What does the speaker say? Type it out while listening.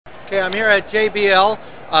Okay, I'm here at JBL.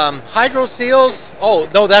 Hydro seals. Oh,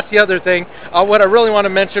 no, that's the other thing. What I really want to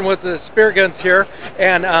mention was the spear guns here,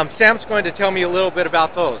 and Sam's going to tell me a little bit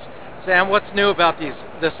about those. Sam, what's new about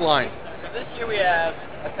this line? So this year we have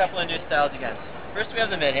a couple of new styles of guns. First we have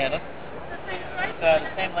the mid-handle. It's the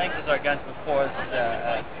same length as our guns before. This is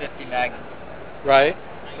a 50 Magnum. Right.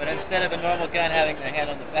 But instead of a normal gun having the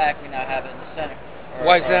handle in the back, we now have it in the center.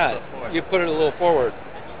 Why is that? You put it a little forward.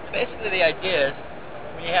 Basically the idea is,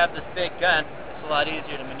 when you have this big gun, it's a lot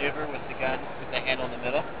easier to maneuver with the gun with the handle in the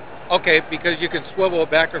middle. Okay, because you can swivel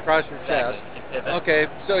it back across your chest. Pivot. Okay,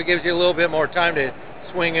 so it gives you a little bit more time to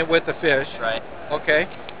swing it with the fish. Right. Okay.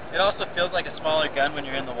 It also feels like a smaller gun when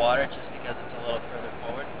you're in the water, just because it's a little further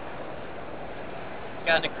forward. It's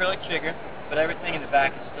got an acrylic trigger, but everything in the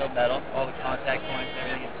back is still metal. All the contact points,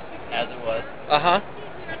 everything is as it was. Uh-huh.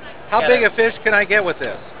 How big a fish can I get with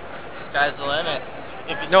this? Sky's the limit.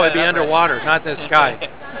 No, it'd be underwater, not the sky.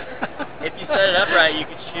 If you set it up right, you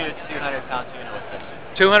could shoot 200-pound tuna with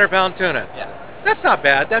this. 200-pound tuna? Yeah. That's not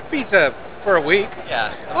bad. That feeds for a week.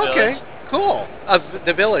 Yeah. Okay, cool.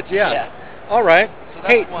 The village, yeah. Yeah. All right. So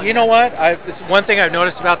hey, you know what? One thing I've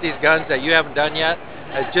noticed about these guns that you haven't done yet,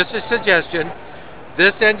 just a suggestion,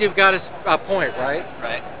 this end you've got a point, right?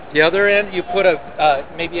 Right. The other end you put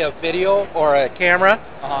maybe a video or a camera,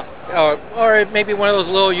 or maybe one of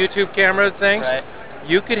those little YouTube camera things. Right.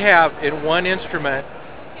 You could have in one instrument.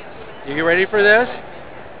 You ready for this?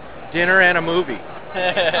 Dinner and a movie.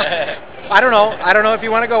 I don't know if you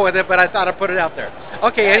want to go with it, but I thought I'd put it out there.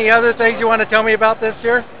 Okay, any other things you want to tell me about this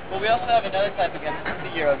here? Well, we also have another type of gun. This is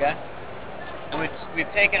the Euro gun. And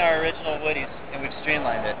we've taken our original woodies and we've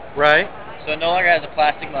streamlined it. Right. So it no longer has a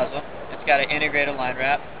plastic muzzle. It's got an integrated line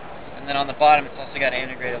wrap. And then on the bottom, it's also got an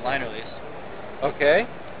integrated line release. Okay.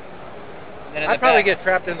 I'd probably get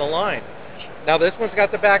trapped in the line. Now this one's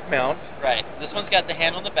got the back mount. Right. This one's got the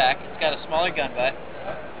handle in the back. It's got a smaller gun butt.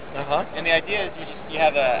 And the idea is you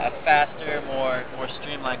have a faster, more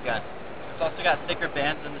streamlined gun. It's also got thicker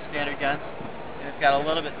bands than the standard guns, and it's got a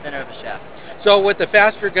little bit thinner of a shaft. So with the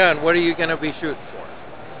faster gun, what are you going to be shooting for?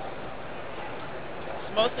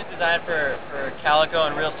 It's mostly designed for calico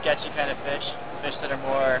and real sketchy kind of fish that are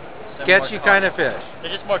more sketchy kind of fish.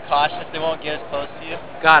 They're just more cautious. They won't get as close to you.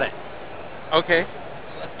 Got it. Okay.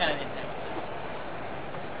 So that's kind of the thing.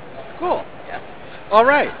 Cool. Yeah. All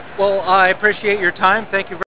right. Well, I appreciate your time. Thank you very much.